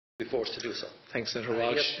be forced to do so. Thanks, Senator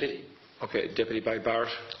Walsh. Yes, pity. Okay, Deputy Barrett.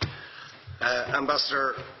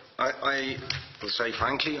 Ambassador, I will say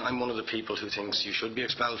frankly, I'm one of the people who thinks you should be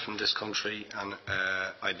expelled from this country, and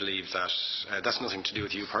I believe that that's nothing to do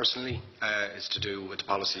with you personally. It's to do with the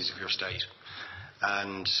policies of your state.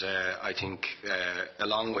 And I think,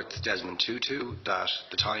 along with Desmond Tutu, that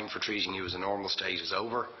the time for treating you as a normal state is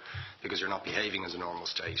over, because you're not behaving as a normal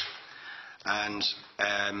state. And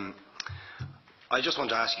I just want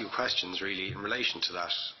to ask you questions, really, in relation to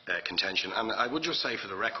that contention. And I would just say, for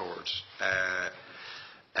the record,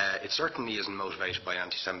 it certainly isn't motivated by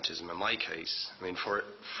anti-Semitism in my case. I mean,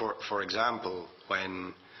 for example,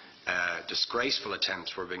 when disgraceful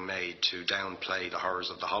attempts were being made to downplay the horrors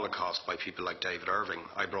of the Holocaust by people like David Irving,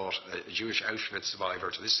 I brought a Jewish Auschwitz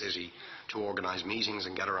survivor to this city to organise meetings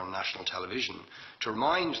and get her on national television to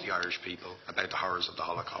remind the Irish people about the horrors of the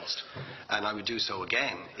Holocaust. And I would do so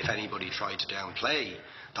again if anybody tried to downplay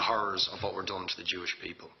the horrors of what were done to the Jewish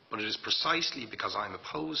people. But it is precisely because I'm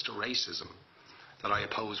opposed to racism that I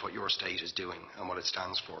oppose what your state is doing and what it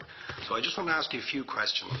stands for. So I just want to ask you a few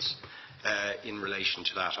questions in relation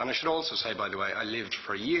to that. And I should also say, by the way, I lived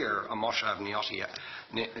for a year on Moshav Neot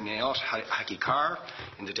Hakikar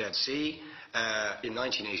in the Dead Sea in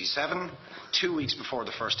 1987, 2 weeks before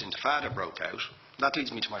the first Intifada broke out. That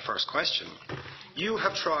leads me to my first question. You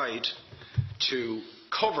have tried to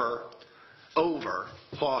cover over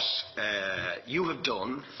what you have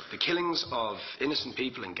done, the killings of innocent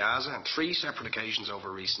people in Gaza on 3 separate occasions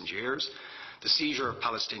over recent years, the seizure of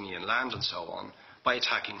Palestinian land and so on, by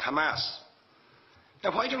attacking Hamas.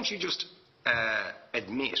 Now, why don't you just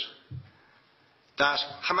admit that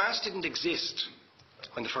Hamas didn't exist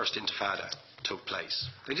when the first Intifada took place?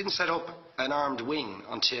 They didn't set up an armed wing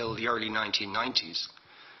until the early 1990s.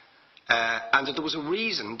 And that there was a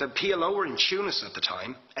reason that PLO were in Tunis at the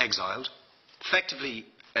time, exiled, effectively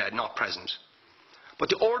not present. But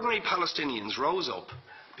the ordinary Palestinians rose up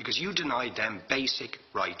because you denied them basic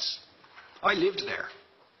rights. I lived there.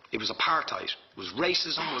 It was apartheid. It was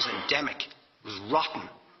racism. It was endemic. It was rotten.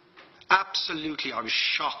 Absolutely, I was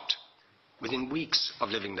shocked within weeks of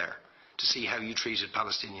living there to see how you treated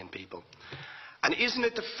Palestinian people. And isn't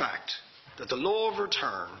it the fact that the law of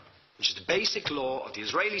return, which is the basic law of the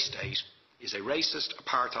Israeli state, is a racist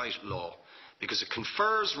apartheid law because it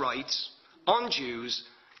confers rights on Jews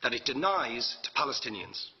that it denies to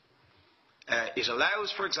Palestinians? It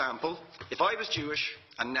allows, for example, if I was Jewish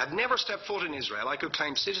and had never stepped foot in Israel, I could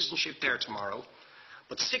claim citizenship there tomorrow,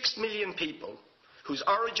 but 6 million people whose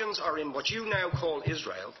origins are in what you now call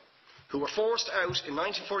Israel, who were forced out in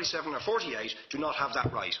 1947 or 48, do not have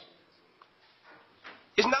that right.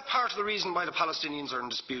 Isn't that part of the reason why the Palestinians are in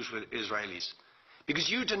dispute with Israelis? Because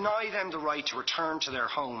you deny them the right to return to their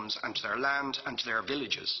homes and to their land and to their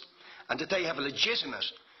villages, and that they have a legitimate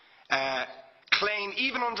claim,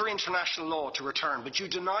 even under international law, to return, but you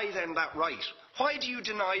deny them that right. Why do you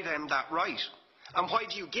deny them that right? And why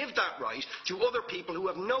do you give that right to other people who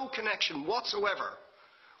have no connection whatsoever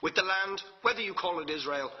with the land, whether you call it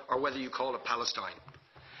Israel or whether you call it Palestine?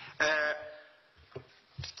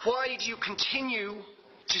 Why do you continue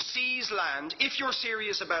to seize land, if you're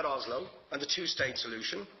serious about Oslo and the two-state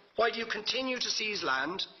solution? Why do you continue to seize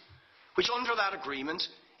land, which under that agreement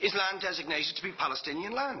is land designated to be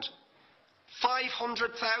Palestinian land?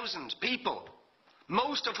 500,000 people,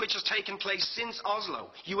 most of which has taken place since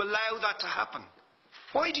Oslo. You allow that to happen.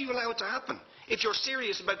 Why do you allow it to happen if you're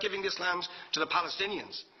serious about giving this land to the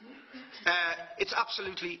Palestinians? It's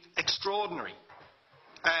absolutely extraordinary.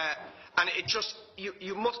 And it just,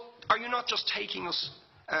 are you not just taking us,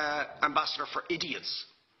 Ambassador, for idiots?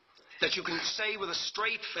 That you can say with a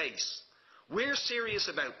straight face, we're serious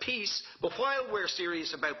about peace, but while we're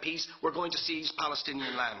serious about peace, we're going to seize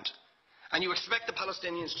Palestinian land. And you expect the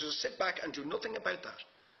Palestinians to just sit back and do nothing about that.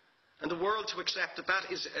 And the world to accept that that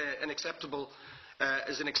is an acceptable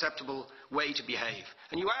way to behave.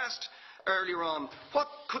 And you asked earlier on,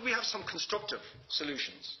 could we have some constructive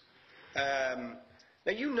solutions?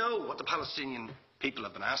 Now you know what the Palestinian people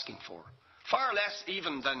have been asking for. Far less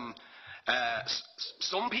even than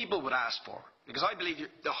some people would ask for. Because I believe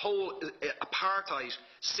the whole apartheid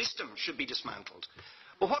system should be dismantled.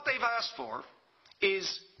 But what they've asked for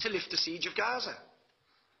is to lift the siege of Gaza.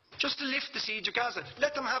 Just to lift the siege of Gaza.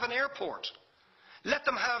 Let them have an airport. Let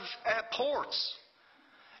them have ports.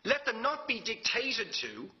 Let them not be dictated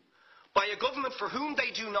to by a government for whom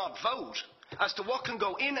they do not vote as to what can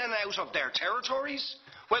go in and out of their territories,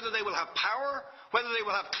 whether they will have power, whether they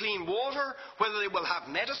will have clean water, whether they will have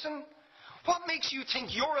medicine. What makes you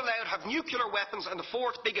think you're allowed to have nuclear weapons and the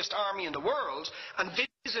 4th biggest army in the world and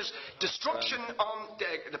visit destruction on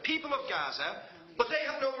the people of Gaza, but they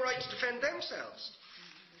have no right to defend themselves.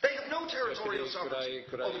 They have no territorial sovereignty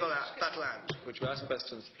over that land. Would you ask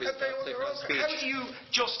questions, please? How do you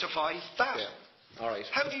justify that? Yeah. All right.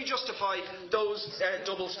 How do you justify those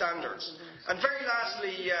double standards? And very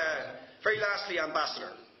lastly,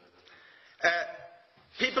 Ambassador,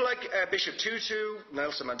 people like Bishop Tutu,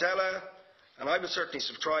 Nelson Mandela, and I would certainly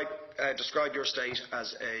describe your state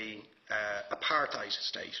as a apartheid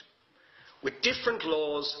state, with different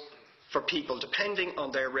laws for people depending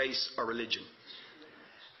on their race or religion.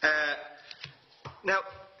 Now,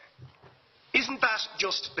 isn't that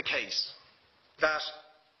just the case that,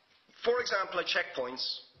 for example, at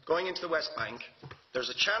checkpoints going into the West Bank, there's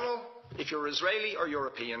a channel if you're Israeli or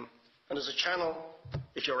European, and there's a channel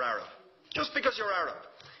if you're Arab? Just because you're Arab.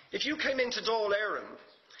 If you came into Dáil Éireann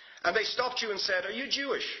and they stopped you and said, "Are you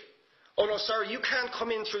Jewish?" "Oh no, sorry, you can't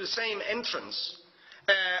come in through the same entrance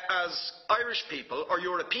as Irish people or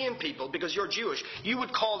European people because you're Jewish," you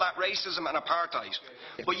would call that racism and apartheid.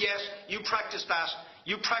 But yet you practice that.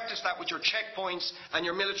 You practice that with your checkpoints and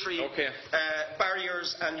your military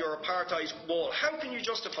barriers and your apartheid wall. How can you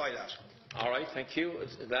justify that? All right, thank you.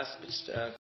 Last